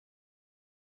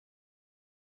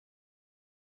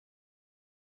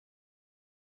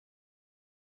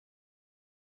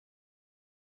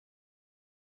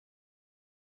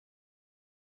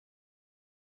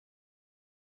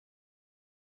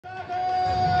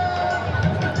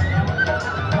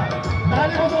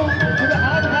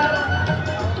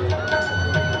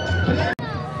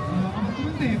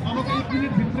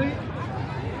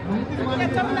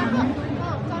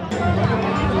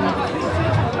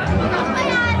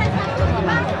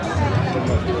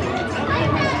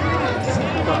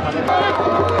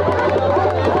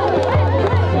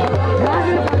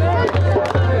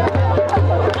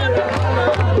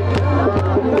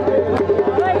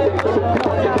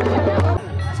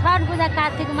पूजा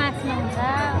कार्तिक मासमा हुन्छ।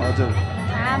 हजुर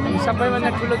हामी सबैभन्दा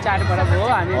ठुलो चाडपर्व हो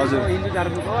हामीको हिन्दू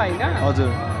धर्मको हैन। हजुर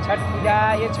छठ पूजा,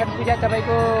 यो छठ पूजा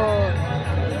तपाईको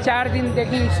 4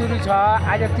 दिनदेखि सुरु छ।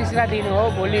 आज तीसरा दिन हो,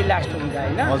 भोलि लास्ट हुन्छ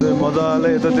हैन। हजुर मजाले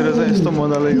यतातिर चाहिँ यस्तो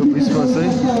मजाले यो बिचमा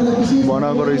चाहिँ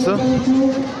बनाएको रहेछ।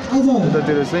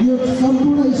 यतातिर चाहिँ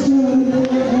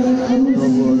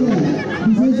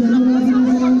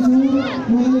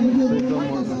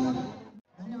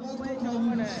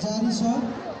जारी छ।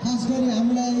 खास गरी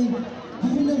हामीलाई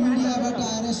विभिन्न मिडियाबाट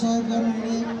आएर सहयोग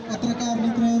गर्नुहुने पत्रकार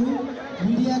मित्रहरू,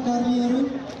 मिडिया कर्मीहरू,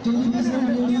 टेलिभिजन,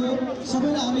 रेडियो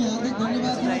सबैलाई हामी हार्दिक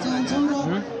धन्यवाद दिन चाहन्छौँ।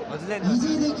 र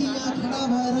हिजोदेखि यहाँ खडा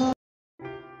भएर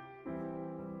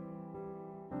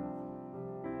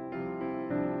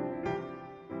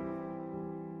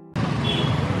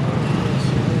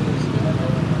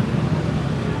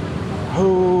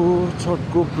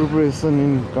छठको प्रिपरेसन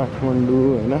इन काठमाडौँ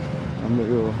होइन। हाम्रो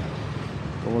यो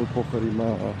कमल पोखरीमा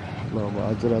ल अब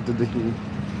आज रातिदेखि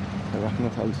राख्न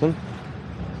थाल्छन्।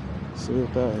 सो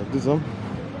यता हेर्दैछौँ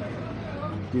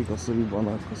के कसरी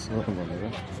बनाएको छ भनेर।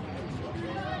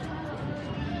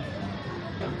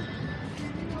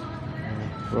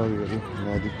 प्रहरीहरू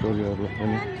नदी प्रहरीहरूलाई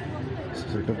पनि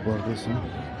सेटअप गर्दैछौँ।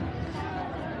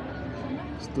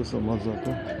 यस्तो छ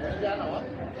मजाको।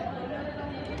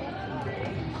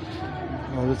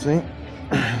 आज चाहिँ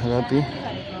राति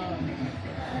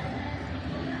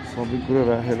सबै कुरा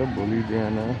राखेर भोलि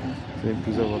बिहान चाहिँ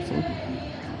पूजा गर्छौँ।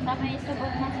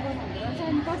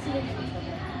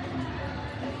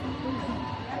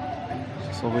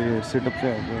 सबै सेटअप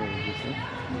चाहिँ आज हेर्दैछ,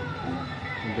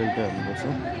 बेलुका हेर्नुपर्छ।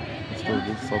 यस्तो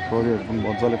सब प्रहरीहरू पनि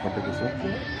मजाले खटेको छ।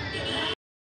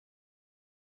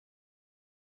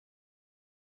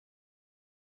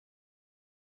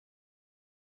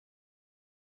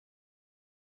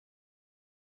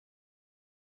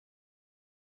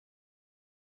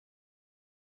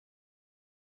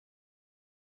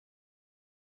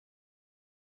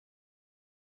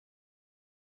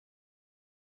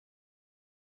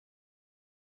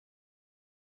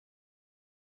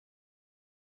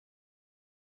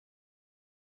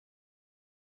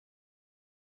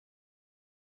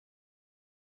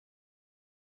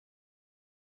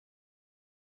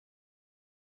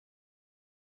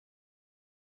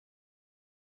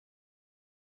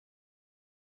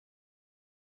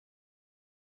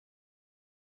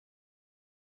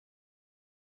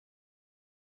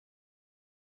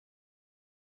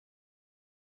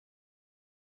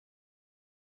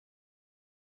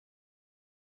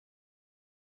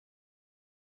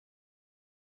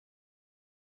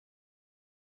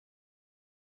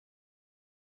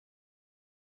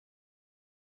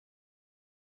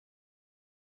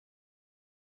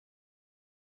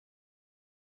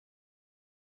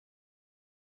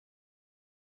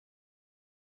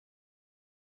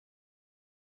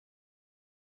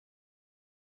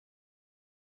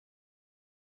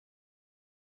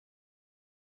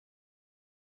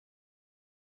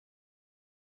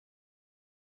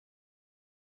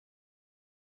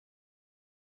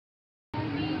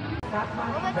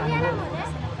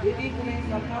 यदि कुनै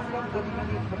सरकारको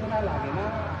गतिविधि खतरा लागेन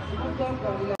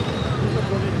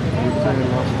चाहिँ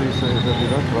लास्टै छ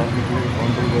यतातिर ट्राफिकले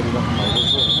कन्ट्रोल गरिराख्नु भएको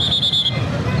छ।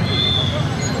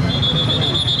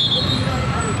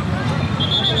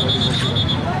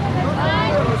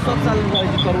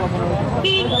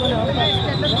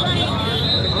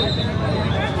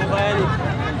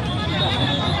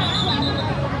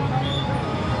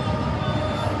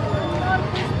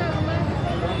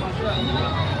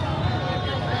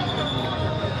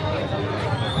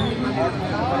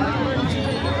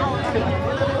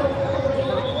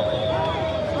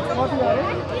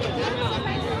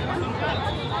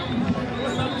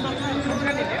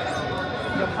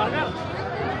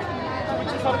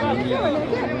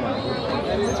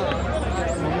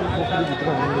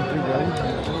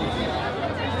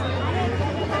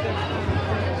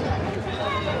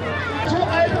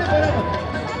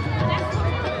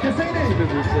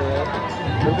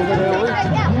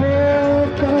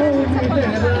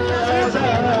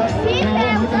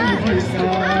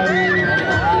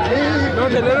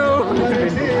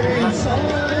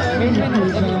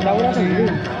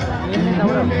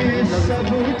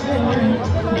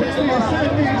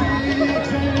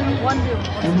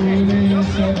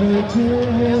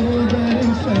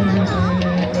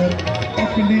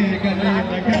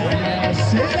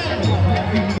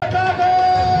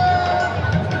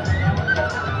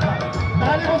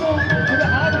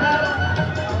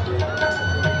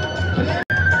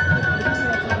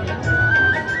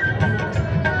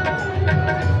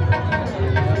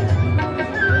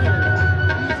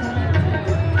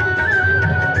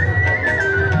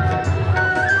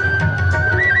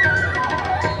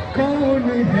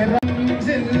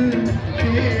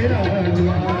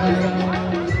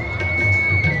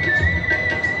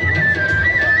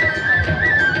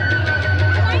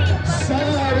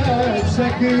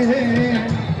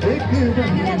 एक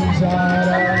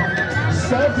बंजारा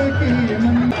सबकी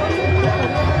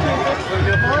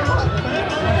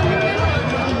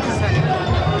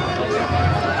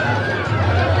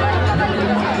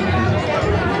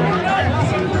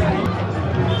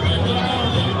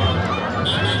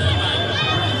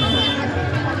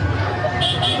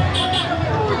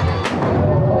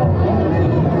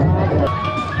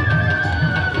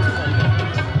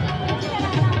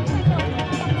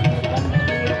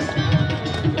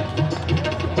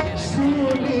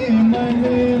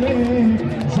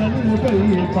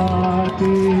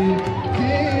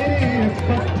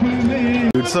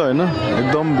भिड छ हैन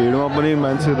एकदम भिडमा पनि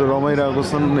मान्छेहरू रमाइरहेको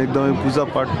छन् एकदमै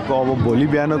पूजापाठको अब भोलि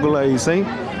बिहानको लागि चाहिँ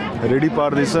रेडी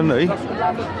पार्दैछन् है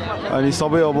अनि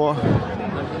सबै अब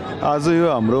आज यो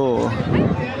हाम्रो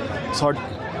छठ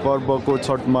पर्वको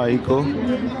छठ माईको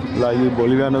लागि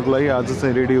भोलि बिहानको लागि आज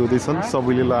चाहिँ रेडी हुँदैछन्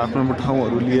सबैले आफ्नो आफ्नो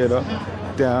ठाउँहरू लिएर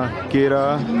त्यहाँ केरा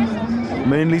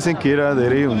मेनली चाहिँ केरा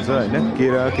धेरै हुन्छ हैन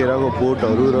केराको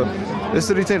बोटहरू र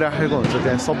यसरी चाहिँ राखेको हुन्छ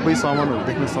त्यहाँ सबै सामानहरू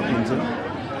देख्न सकिन्छ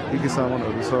के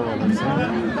सामानहरू छ भनेर चाहिँ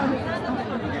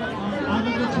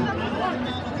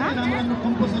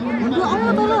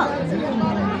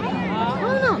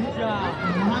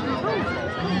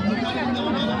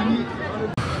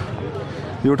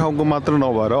यो ठाउँको मात्र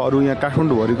नभएर अरू यहाँ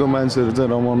काठमाडौँभरिको मान्छेहरू चाहिँ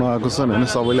रमाउन आएको छन् होइन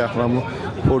सबैले आफ्नो आफ्नो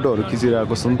फोटोहरू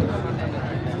खिचिरहेको छन्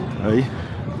है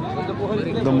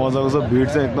एकदम मजाको छ भिड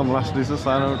चाहिँ एकदम लास्टै छ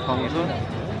सानो ठाउँ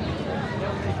छ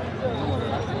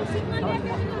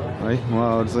है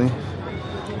उहाँहरू चाहिँ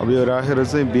अब यो राखेर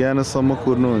चाहिँ बिहानसम्म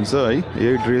कुर्नुहुन्छ है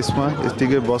यही ड्रेसमा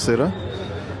यतिकै बसेर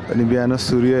अनि बिहान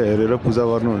सूर्य हेरेर पूजा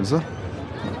गर्नुहुन्छ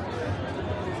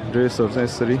ड्रेसहरू चाहिँ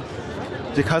यसरी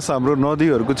चाहिँ खास हाम्रो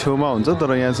नदीहरूको छेउमा हुन्छ तर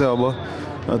यहाँ चाहिँ अब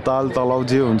ताल तलाउ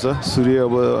जे हुन्छ सूर्य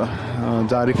अब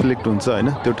जहाँ रिफ्लेक्ट हुन्छ होइन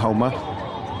त्यो ठाउँमा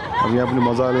अब यहाँ पनि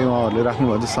मजाले उहाँहरूले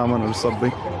राख्नुभएको छ सामानहरू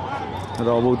सबै र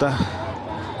अब उता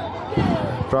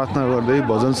प्रार्थना गर्दै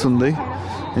भजन सुन्दै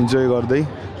इन्जोय गर्दै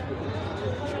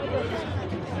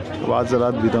आज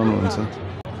रात बिताउनुहुन्छ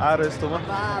आएर यस्तोमा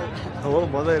हो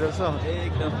मजा आइरहेछ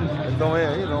एकदमै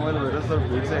है रमाइलो भइरहेछ तर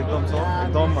भिड चाहिँ एकदम छ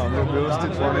एकदम हाम्रो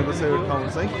व्यवस्थित बनेको छ यो ठाउँ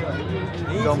चाहिँ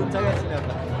एकदम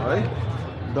है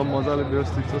एकदम मजाले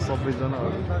व्यवस्थित छ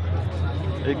सबैजनाहरू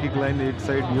एक लाइन एक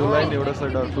साइड यो लाइन एउटा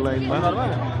साइड अर्को लाइनमा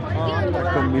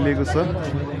एकदम मिलेको छ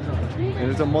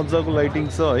यहाँ चाहिँ मजाको लाइटिङ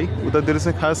छ है उतातिर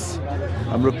चाहिँ खास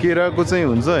हाम्रो केराको चाहिँ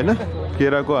हुन्छ होइन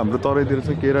केराको हाम्रो तराईतिर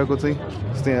चाहिँ केराको चाहिँ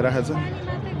यस्तो यहाँ राखेको छ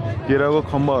केराको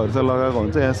खम्बाहरू चाहिँ लगाएको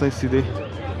हुन्छ यहाँ चाहिँ सिधै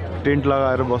टेन्ट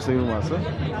लगाएर बसेको भएको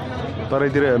छ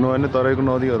तराईतिर हेर्नु भने तराईको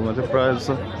नदीहरूमा चाहिँ प्रायः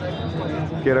जस्तो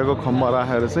केराको खम्बा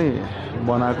राखेर चाहिँ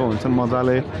बनाएको हुन्छन्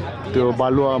मजाले त्यो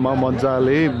बालुवामा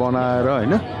मजाले बनाएर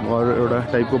होइन एउटा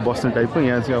टाइपको बस्ने टाइपको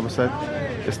यहाँ चाहिँ अब सायद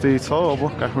यस्तै छ अब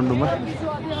काठमाडौँमा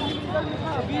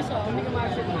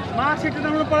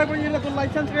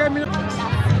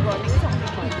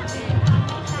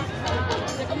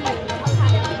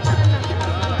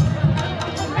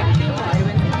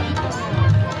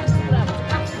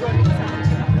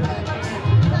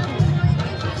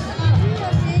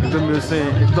एकदम यो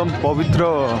चाहिँ एकदम पवित्र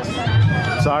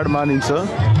चाड मानिन्छ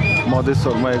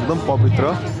मधेसहरूमा एकदम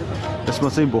पवित्र यसमा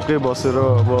चाहिँ भोकै बसेर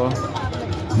अब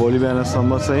भोलि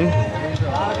बिहानसम्म चाहिँ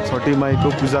छठी माईको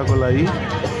पूजाको लागि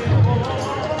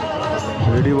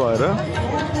रेडी भएर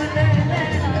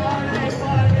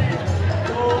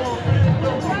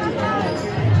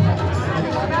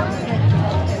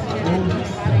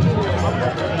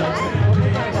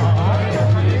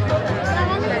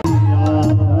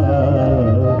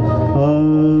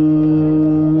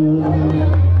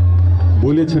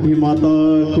बोले छठी माता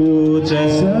को जय।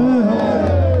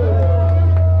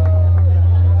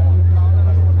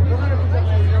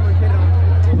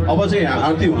 अब चाहिँ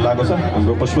आरती हुन लागेको छ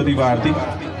हाम्रो पशुपतिको आरती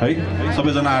है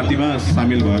सबैजना आरतीमा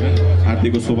सामेल भएर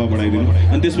आरतीको शोभा बढाइदिनु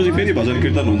अनि त्यसपछि फेरि भजन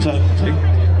कीर्तन हुन्छ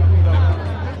है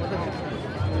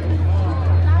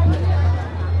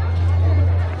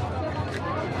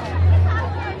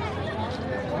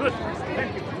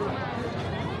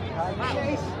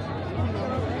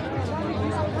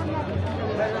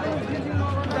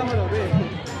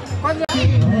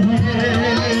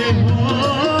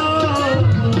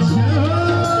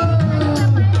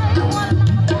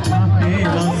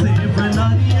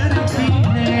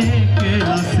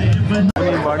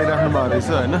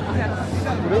होइन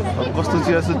अब कस्तो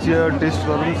चिया छ चिया टेस्ट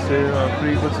गरौँ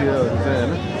फ्रीको चियाहरू चाहिँ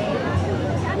होइन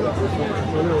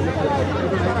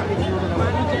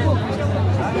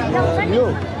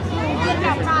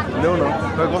ल्याउ न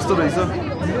कस्तो रहेछ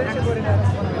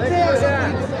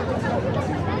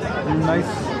nice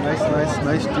nice nice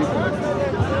nice trip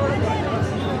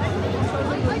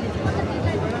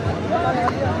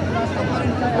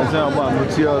यो चाहिँ अब हाम्रो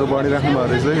चियाहरू बढिराख्नु भएको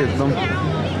रहेछ एकदम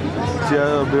चिया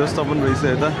व्यवस्थापन रहेछ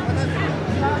यता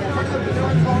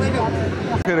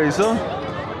रहेछ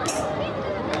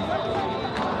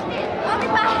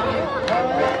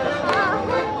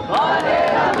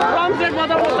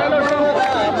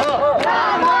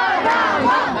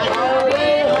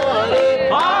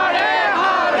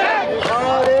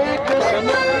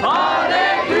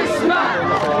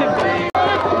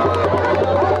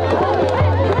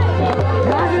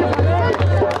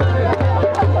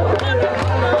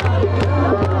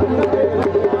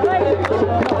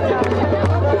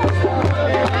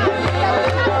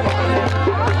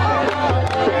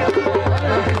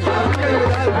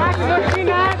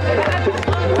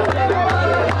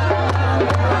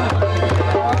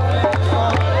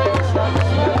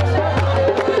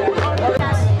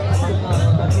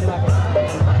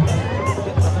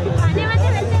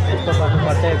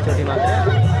एकचोटि मात्रै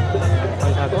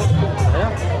पंखाको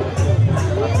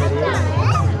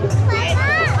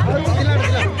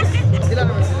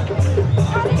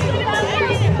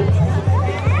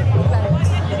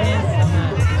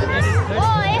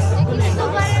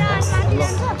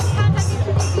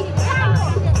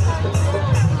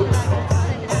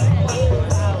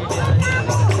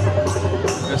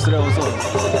यसरी आउँछ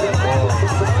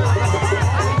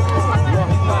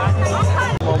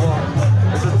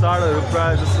चाडहरू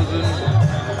प्रायः जस्तो जुन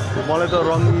मलाई त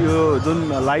यो जुन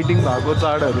लाइटिङ भएको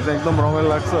चाडहरू चाहिँ एकदम रमाइलो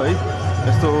लाग्छ है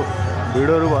यस्तो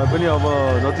भिडहरू भए पनि अब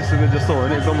जतिसुकै जस्तो भयो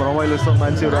भने एकदम रमाइलो छ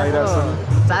मान्छेहरू आइरहेछन्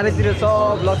चारैतिर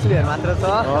सब लक्ष्मीहरू मात्र छ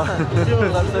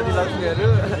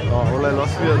उसलाई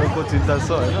लक्ष्मीहरूको चिन्ता छ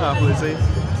होइन आफूले चाहिँ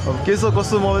अब के छ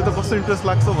कस्तो मलाई त कस्तो इन्ट्रेस्ट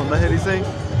लाग्छ भन्दाखेरि चाहिँ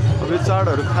अब यो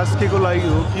चाडहरू खास के को लागि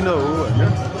हो किन हो होइन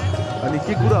अनि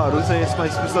के कुराहरू चाहिँ यसमा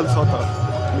स्पेसल छ त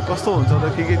अनि कस्तो हुन्छ त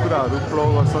के कुराहरू फ्लो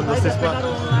गर्छन् जस्तै यसमा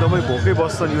एकदमै भोकै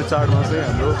बस्छन् यो चाडमा चाहिँ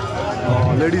हाम्रो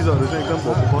लेडिजहरू चाहिँ एकदम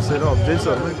भोकै बसेर अब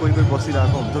जेन्ट्सहरू पनि कोही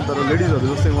बसिरहेको हुन्छन् तर लेडिजहरू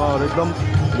जस्तै उहाँहरू एकदम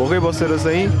भोकै बसेर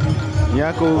चाहिँ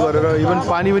यहाँको गरेर इभन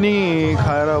पानी पनि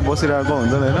खाएर बसिरहेको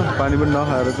हुन्छन् होइन पानी पनि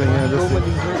नखाएर चाहिँ यहाँ जस्तै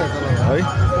है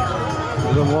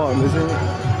र उहाँहरूले चाहिँ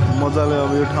मजाले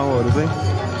अब यो ठाउँहरू चाहिँ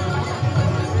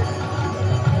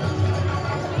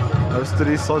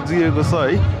यसरी सजिएको छ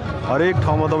है हरेक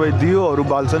ठाउँमा तपाईँ दियोहरू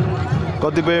बाल्छन्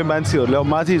कतिपय मान्छेहरूले अब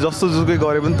माथि जस्तो जुकै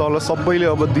गरे पनि तल सबैले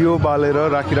अब दियो बालेर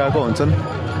राखिरहेको हुन्छन्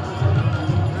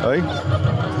है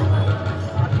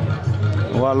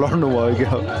उहाँ लड्नु भयो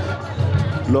क्या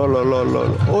ल ल ल ल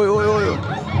ओइ ओइ ओइ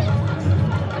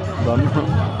धन्नु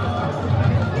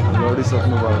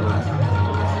लडिसक्नु भयो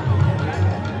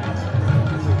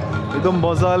एकदम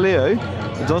मजाले है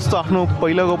जस्तो आफ्नो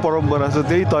पहिलाको परम्परा छ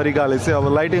त्यही तरिकाले चाहिँ अब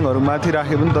लाइटिङहरू माथि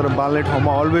राखे पनि तर बाल्ने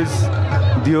ठाउँमा अलवेज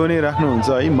दियो नै राख्नुहुन्छ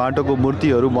है माटोको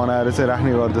मूर्तिहरू बनाएर चाहिँ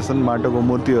राख्ने गर्दछन् माटोको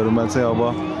मूर्तिहरूमा चाहिँ अब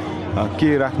के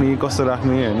राख्ने कसो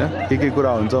राख्ने होइन के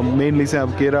कुरा हुन्छ मेनली चाहिँ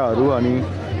अब केराहरू अनि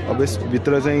अब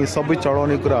यसभित्र चाहिँ सबै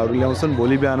चढाउने कुराहरू ल्याउँछन्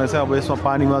भोलि बिहान चाहिँ अब यसमा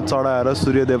पानीमा चढाएर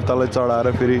सूर्य देवतालाई चढाएर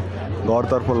फेरि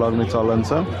घरतर्फ लग्ने चलन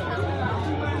छ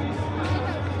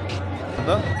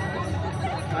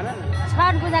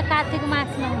छठ पूजा कार्तिक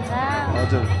मासमा हुन्छ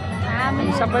हजुर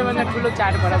सबैभन्दा ठुलो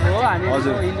चाडपर्व हो हामी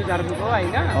हिन्दू धर्मको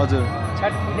होइन हजुर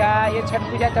छठ पूजा यो छठ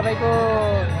पूजा तपाईँको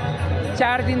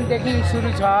 4 दिनदेखि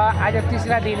सुरु छ आज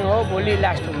 3रा दिन हो भोलि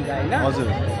लास्ट हुन्छ होइन हजुर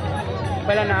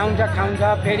पहिला नुहाउँछ खान्छ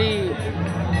फेरि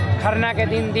खरनाको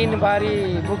दिन दिनभरि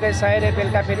भुके सहेर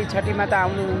बेलुका फेरि छठी माता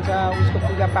आउनुहुन्छ उसको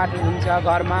पूजा पाठ हुन्छ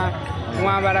घरमा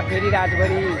उहाँबाट फेरि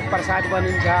रातभरि प्रसाद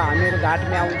बनिन्छ हामीहरू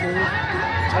घाटमा आउँछौँ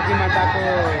छठी माताको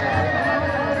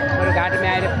घाटमा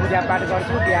आएर पूजा पाठ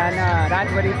गर्छु बिहान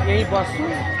रातभरि यहीँ बस्छु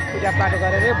पूजा पाठ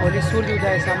गरेर भोलि सूर्य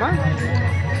उदयसम्म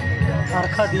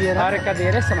अर्घ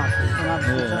दिएर समाप्त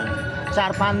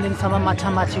 4-5 दिनसम्म माछा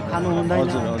माछी खानु हुँदैन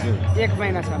 1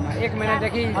 महिनासम्म 1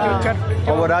 महिनादेखि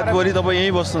अब रातभरि तपाईँ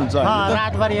यहीँ बस्नुहुन्छ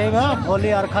रातभरि यहीँ भयो भोलि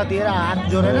अर्घ दिएर हात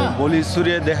जोडेर भोलि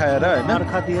सूर्य देखाएर होइन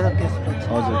अर्घ दिएर त्यसपछि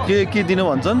हजुर के दिनु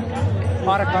भन्छन्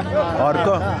अर्घ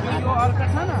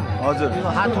हजुर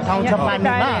हात उठाउँछ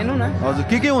पानीमा हजुर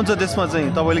के हुन्छ त्यसमा चाहिँ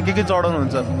तपाईँले के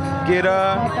चढाउनुहुन्छ केरा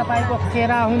तपाईँको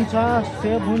केरा हुन्छ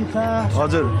सेब हुन्छ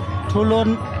हजुर ठुलो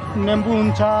निम्बु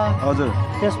हुन्छ हजुर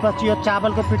त्यसपछि यो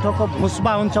चावलको पिठोको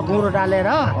भुस्बा हुन्छ गुँड डालेर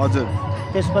हजुर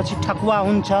त्यसपछि ठकुवा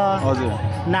हुन्छ हजुर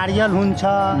नारियल हुन्छ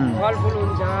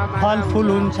फलफुल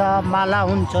हुन्छ माला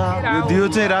हुन्छ यो दियो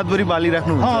चाहिँ रातभरि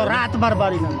बालिराख्नु हुन्छ रातभर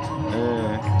बालिनुहुन्छ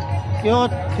यो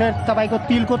फेरि तपाईँको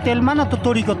तिलको तेलमा न त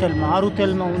तोरीको तेलमा अरू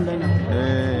तेलमा हुँदैन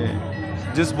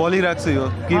जस बलिराख्छ यो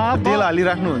कि तेल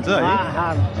हालिराख्नुहुन्छ है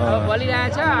अब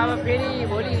बलिरहेछ अब फेरि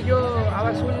भोलि यो अब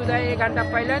सूर्य उदय 1 घन्टा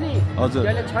पहिला नि हजुर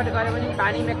जसले छठ गरे पनि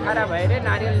पानीमा खडा भएर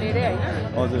नारियल लिएर होइन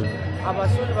हजुर अब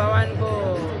सूर्य भगवानको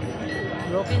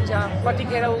रोकिन्छ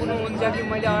कतिखेर उग्नुहुन्छ कि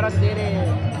मैले अरग दिएर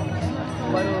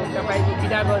बरु तपाईँको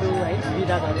बिदा गरौँ है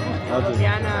बिदा गरौँ हजुर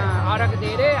बिहान अरग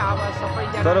दिएर अब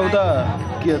सबैजना तर उता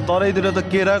तराईतिर त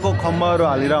केराको खम्बाहरू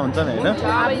हालेर हुन्छ नि होइन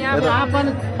अब यहाँ यहाँ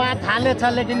पनि पात हालेछ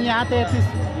लेकिन यहाँ त यति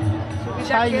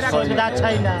सुविधा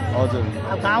छैन हजुर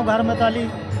अब गाउँघरमा त अलि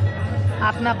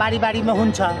आफ्ना बारीमा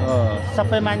हुन्छ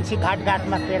सबै मान्छे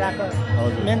घाटघाटमा केराको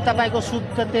मेन तपाईँको सुध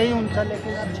त त्यही हुन्छ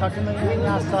लेकिन अब छठमा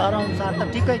यहाँ सहर अनुसार त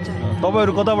ठिकै छ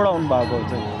तपाईँहरू कताबाट आउनु भएको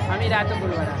चाहिँ हामी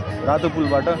रातो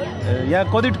पुलबाट यहाँ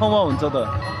कति ठाउँमा हुन्छ त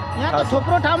यहाँ त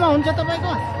थुप्रो ठाउँमा हुन्छ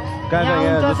तपाईँको कहाँ यहाँ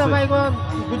हुन्छ जस्तै तपाईँको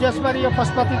गुजेश्वरी यो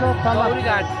पशुपतिको तल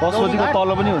गौरीघाट पशुपतिको तल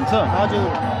पनि हुन्छ हजुर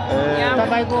यहाँ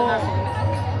तपाईँको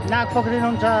नागपोखरी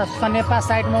हुन्छ सनेपा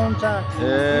साइडमा हुन्छ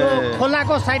यो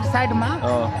खोलाको साइडमा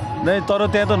नै तर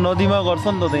त्यहाँ त नदीमा गर्छ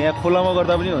नि त यहाँ खोलामा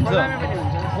गर्दा पनि हुन्छ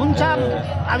हुन्छ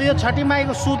अब यो छठी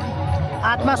माईको सुद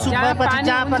हातमा सुद भएपछि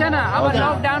जहाँ हुन्छ पनि न अब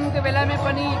लकडाउनको बेलामा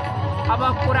पनि अब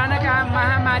कोरोना का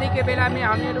महामारी के बेला में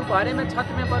हामीहरू घरैमा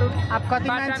छतमा बरु अब कति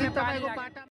मान्छे तपाईँको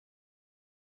बाटा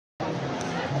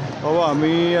अब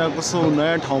हामी आएको छौँ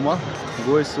नयाँ ठाउँमा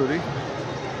गोएश्वरी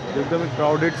एकदमै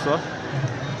क्राउडेड छ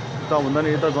उताभन्दा नि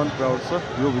यता झन् क्राउड छ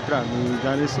यो भित्र हामी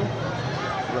जानेछौँ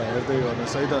र हेर्दै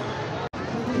गर्नुहोस् है त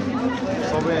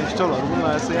सबै स्टलहरू पनि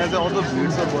लागेको छ यहाँ चाहिँ अझ भिड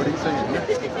छ बढी छ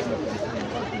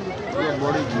होइन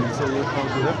बढी भिड छ यो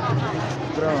ठाउँतिर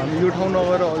तर हामी यो ठाउँ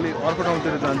नगएर अलि अर्को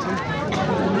ठाउँतिर जान्छौँ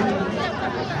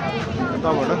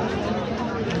यताबाट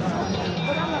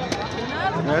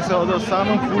यहाँ चाहिँ अझ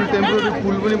सानो पुल टेम्पोररी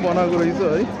पुल पनि बनाएको रहेछ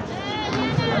है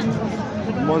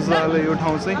मजाले यो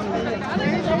ठाउँ चाहिँ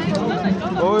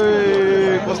ओए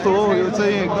कस्तो हो यो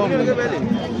चाहिँ एकदम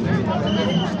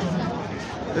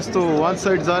यस्तो वान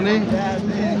साइड जाने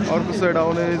अर्को साइड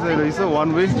आउने चाहिँ रहेछ वान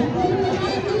वे है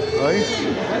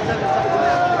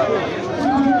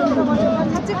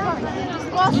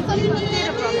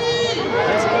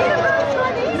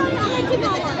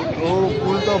ओ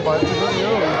पुल त भाँचिन्छ नि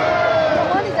हो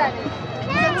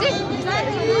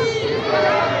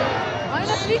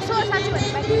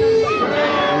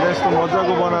यस्तो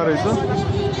मजाको बनाएको रहेछ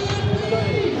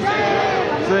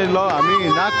चाहिँ ल हामी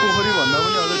नाग पोखरी भन्दा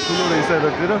पनि अझै ठुलो रहेछ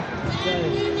यतातिर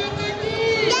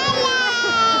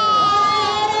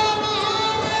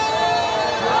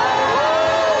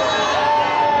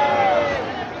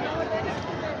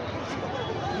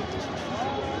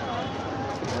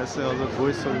यसै अझ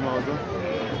गोएश्वरीमा अझ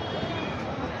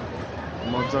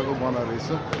मजाको बनाएको रहेछ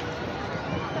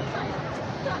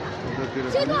यतातिर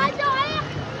अझ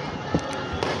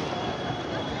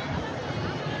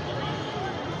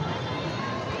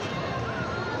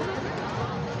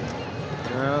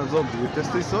भिड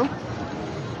त्यस्तै छ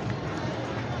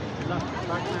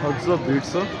अझ भिड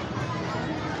छ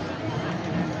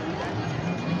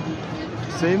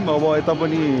सेम अब यता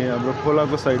पनि हाम्रो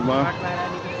खोलाको साइडमा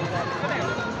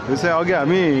यो चाहिँ अघि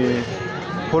हामी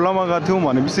खोलामा गएको थियौँ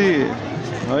भनेपछि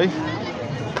है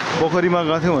पोखरीमा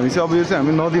गएको थियौँ भनेपछि अब यो चाहिँ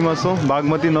हामी नदीमा छौँ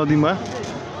बागमती नदीमा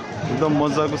एकदम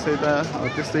मजाको छ यता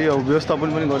त्यस्तै अब व्यवस्थापन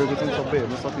पनि गरेको छौँ सबै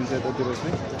हेर्न सकिन्छ यतातिर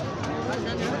चाहिँ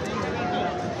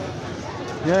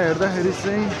यहाँ हेर्दाखेरि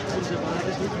चाहिँ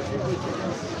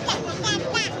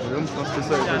हेरौँ कस्तो छ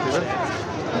यतातिर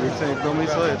भिड चाहिँ एकदमै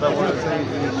छ यताबाट चाहिँ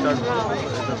स्टार्ट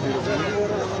यतातिर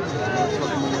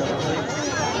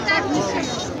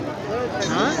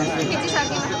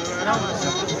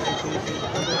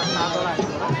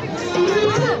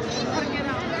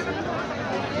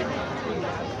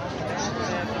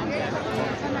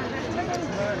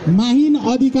माहिन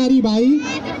अधिकारी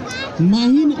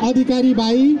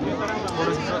भाइ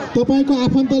तपाईको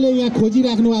आफन्तले यहाँ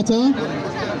खोजिराख्नु भएको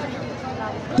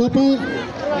छ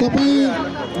तपाईँ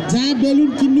जहाँ बेलुन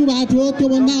किन्नु भएको थियो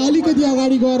त्योभन्दा अलिकति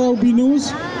अगाडि गएर उभिनुहोस्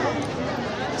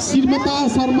श्रीमता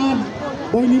शर्मा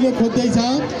बहिनीले खोज्दैछ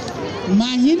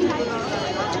माहिन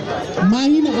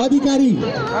अधिकारी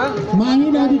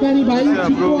भाइ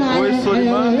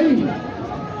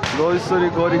गोएश्वरी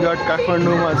गौरीघाट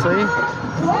काठमाडौँमा चाहिँ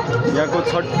यहाँको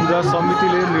छठ पूजा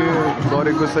समितिले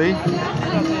गरेको चाहिँ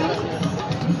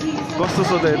कस्तो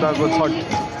छ त यताको छठ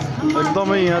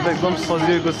एकदमै यहाँ त एकदम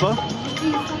सजिएको छ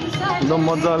एकदम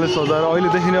मजाले सजाएर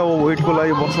अहिलेदेखि नै अब वेटको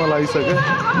लागि बस्न लागिसक्यो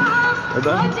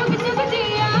यता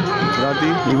राति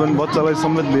इभन बच्चालाई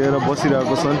समेत लिएर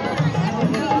बसिरहेको छन्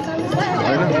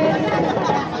होइन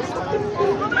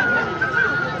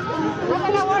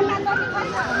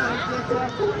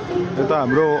यता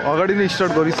हाम्रो अगाडि नै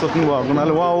स्टार्ट गरिसक्नु भएको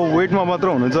हुनाले उहाँ अब वेटमा मात्र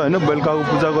हुनुहुन्छ होइन बेलुकाको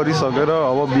पूजा गरिसकेर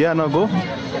अब बिहानको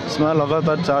यसमा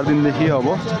लगातार 4 दिनदेखि अब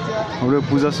हाम्रो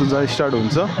पूजासुजा स्टार्ट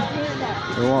हुन्छ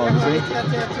उहाँहरू चाहिँ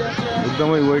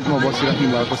एकदमै वेटमा बसिराख्नु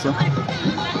भएको छ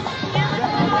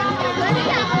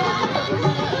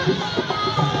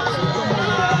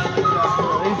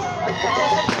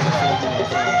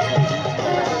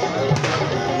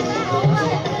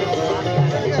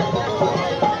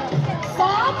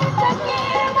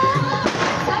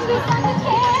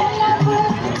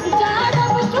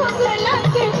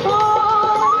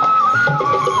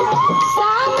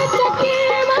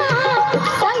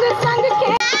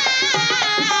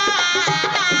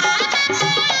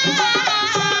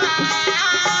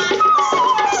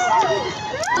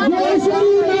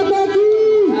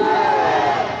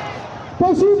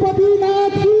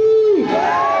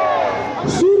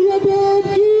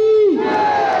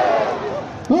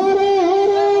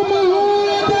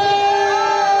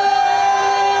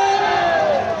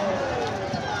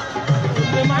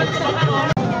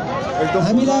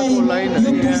हामीलाई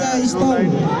यो पूजा स्थल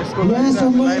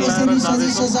यहाँसम्म यसरी सजी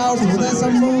सजावट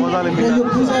हुँदासम्म र यो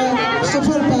पूजा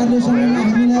सफल पार्नेसम्म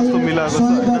हामीलाई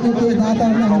सहयोग गर्ने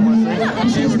दाताहरूलाई हामी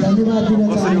विशेष धन्यवाद दिन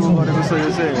चाहन्छौँ।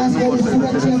 खास गरी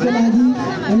सुरक्षाको लागि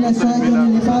हामीलाई सहयोग गर्ने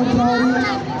नेपाल प्रहरी,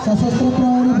 सशस्त्र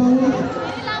प्रहरी बल,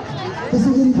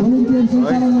 त्यसै गरी भोलिन्टियर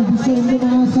सञ्चालनमा विश्व हिन्दू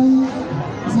महासङ्घ,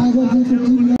 सागरजीको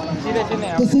टिम,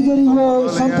 त्यसै गरी यो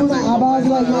सम्पूर्ण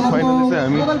आवाजलाई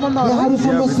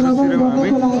यहाँहरूसम्म श्रवण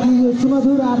गर्नको लागि यो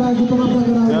सुमधुर आवाज उपलब्ध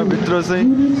गराउने यहाँभित्र चाहिँ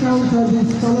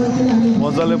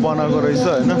मजाले बनाएको रहेछ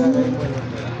होइन।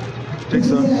 ठिक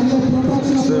छ,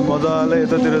 मजाले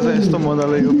यतातिर चाहिँ यस्तो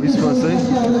मजाले यो बिचमा चाहिँ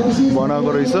बनाएको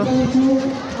रहेछ।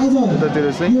 यतातिर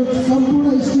चाहिँ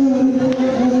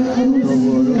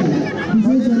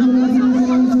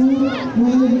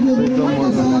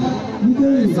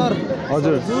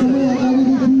हजुर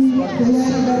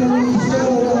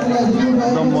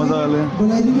एकदम मजाले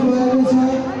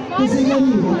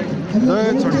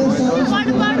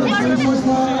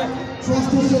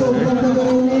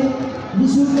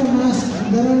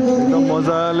एकदम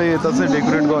मजाले यता चाहिँ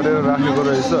डेकोरेट गरेर राखेको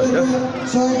रहेछ होइन।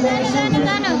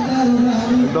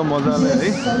 एकदम मजाले है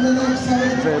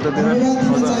यतातिर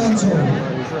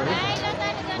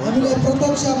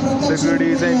सेक्युरिटी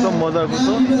चाहिँ एकदम मजाको छ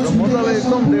र मजाले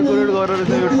एकदम डेकोरेट गरेर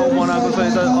चाहिँ यो ठाउँ बनाएको छ।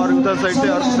 यता अरू उता साइड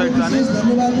चाहिँ अर्को साइड जाने,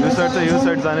 यो साइड चाहिँ यो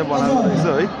साइड जाने बनाएको रहेछ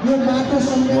है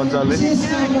मजाले।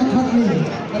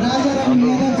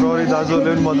 हाम्रो प्रहरी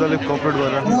दाजुहरूले पनि मजाले कोअपरेट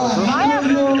गरेर राख्नु छ।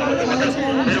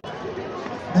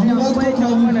 धन्यवादको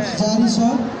क्रम जारी छ।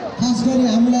 खास गरी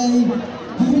हामीलाई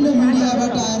विभिन्न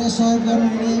मिडियाबाट आएर सहयोग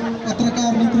गर्नुहुने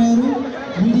पत्रकार मित्रहरू,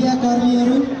 मिडिया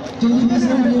कर्मीहरू,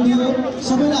 टेलिभिजन, रेडियो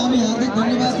सबैलाई हामी हार्दिक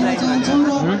धन्यवाद दिन चाहन्छौँ।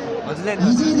 र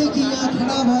हिजैदेखि यहाँ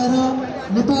खडा भएर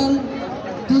नेपाल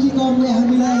टेलिकमले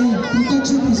हामीलाई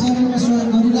प्रत्यक्ष प्रसारणमा सहयोग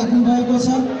गरिराख्नु भएको छ।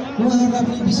 उहाँहरूलाई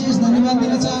पनि विशेष धन्यवाद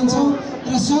दिन चाहन्छौँ।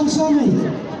 र सँगसँगै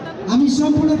हामी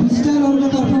सम्पूर्ण भिजिटरहरूको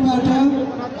तर्फबाट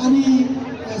अनि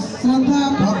श्रद्धा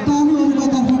भक्तहरूको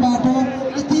तर्फबाट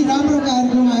यति राम्रो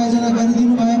कार्यक्रम आयोजना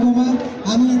गरिदिनु भएकोमा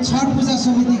हामी छठ पूजा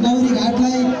समिति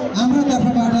गौरीघाटलाई हाम्रो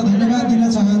तर्फबाट धन्यवाद दिन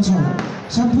चाहन्छौँ।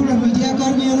 सम्पूर्ण मिडिया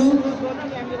कर्मीहरू,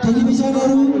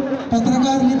 टेलिभिजनहरू,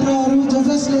 पत्रकार मित्रहरू,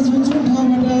 जसले जुन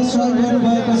ठाउँबाट सहयोग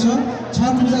गर्नुभएको छ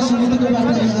छठ पूजा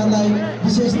समितिकोबाट यहाँलाई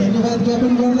विशेष धन्यवाद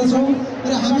ज्ञापन गर्दछौँ।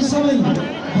 र हामी सबै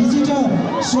भिजिटर,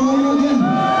 सहयोगी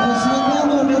र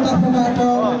श्रद्धालुहरूको तर्फबाट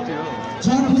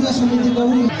छठ पूजा समिति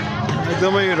गौरी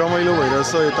एकदमै रमाइलो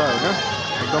भइरहेछ यता होइन।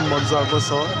 एकदम मजाको छ।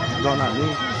 झन् हामी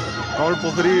कमल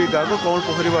पोखरी गएको, कमल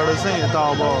पोखरीबाट चाहिँ यता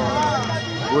अब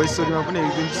गोएश्वरीमा पनि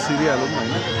एक दिन सिरिहालौँ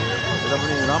होइन। यता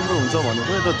पनि राम्रो हुन्छ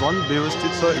भनेको, यता झन्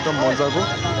व्यवस्थित छ एकदम मजाको।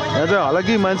 यहाँ चाहिँ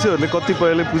हालाकि मान्छेहरूले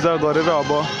कतिपयले पूजा गरेर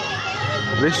अब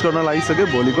रेस्ट गर्न लागिसक्यो।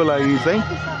 भोलिको लागि चाहिँ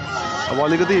अब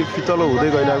अलिकति फितलो हुँदै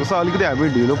गइरहेको छ। अलिकति हामी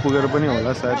ढिलो पुगेर पनि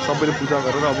होला सायद। सबैले पूजा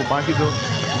गरेर अब बाँकी जो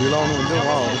ढिलो आउनुहुन्थ्यो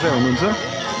उहाँहरू चाहिँ हुनुहुन्छ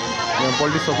यहाँ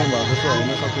पल्टिसक्नु भएको छ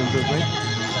हेर्न सकिन्छ चाहिँ।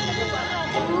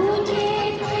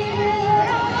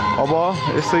 अब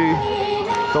यसै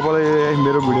तपाईँलाई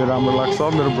मेरो भिडियो राम्रो लाग्छ,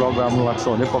 मेरो ब्लग राम्रो लाग्छ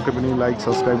भने पक्कै पनि लाइक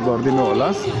सब्सक्राइब गरिदिनु होला।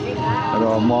 र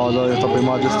म अझ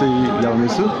तपाईँमा जस्तै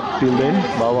ल्याउनेछु। टिल देन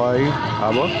बाई बाई,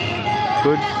 अब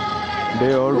गुड डे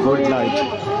और गुड नाइट।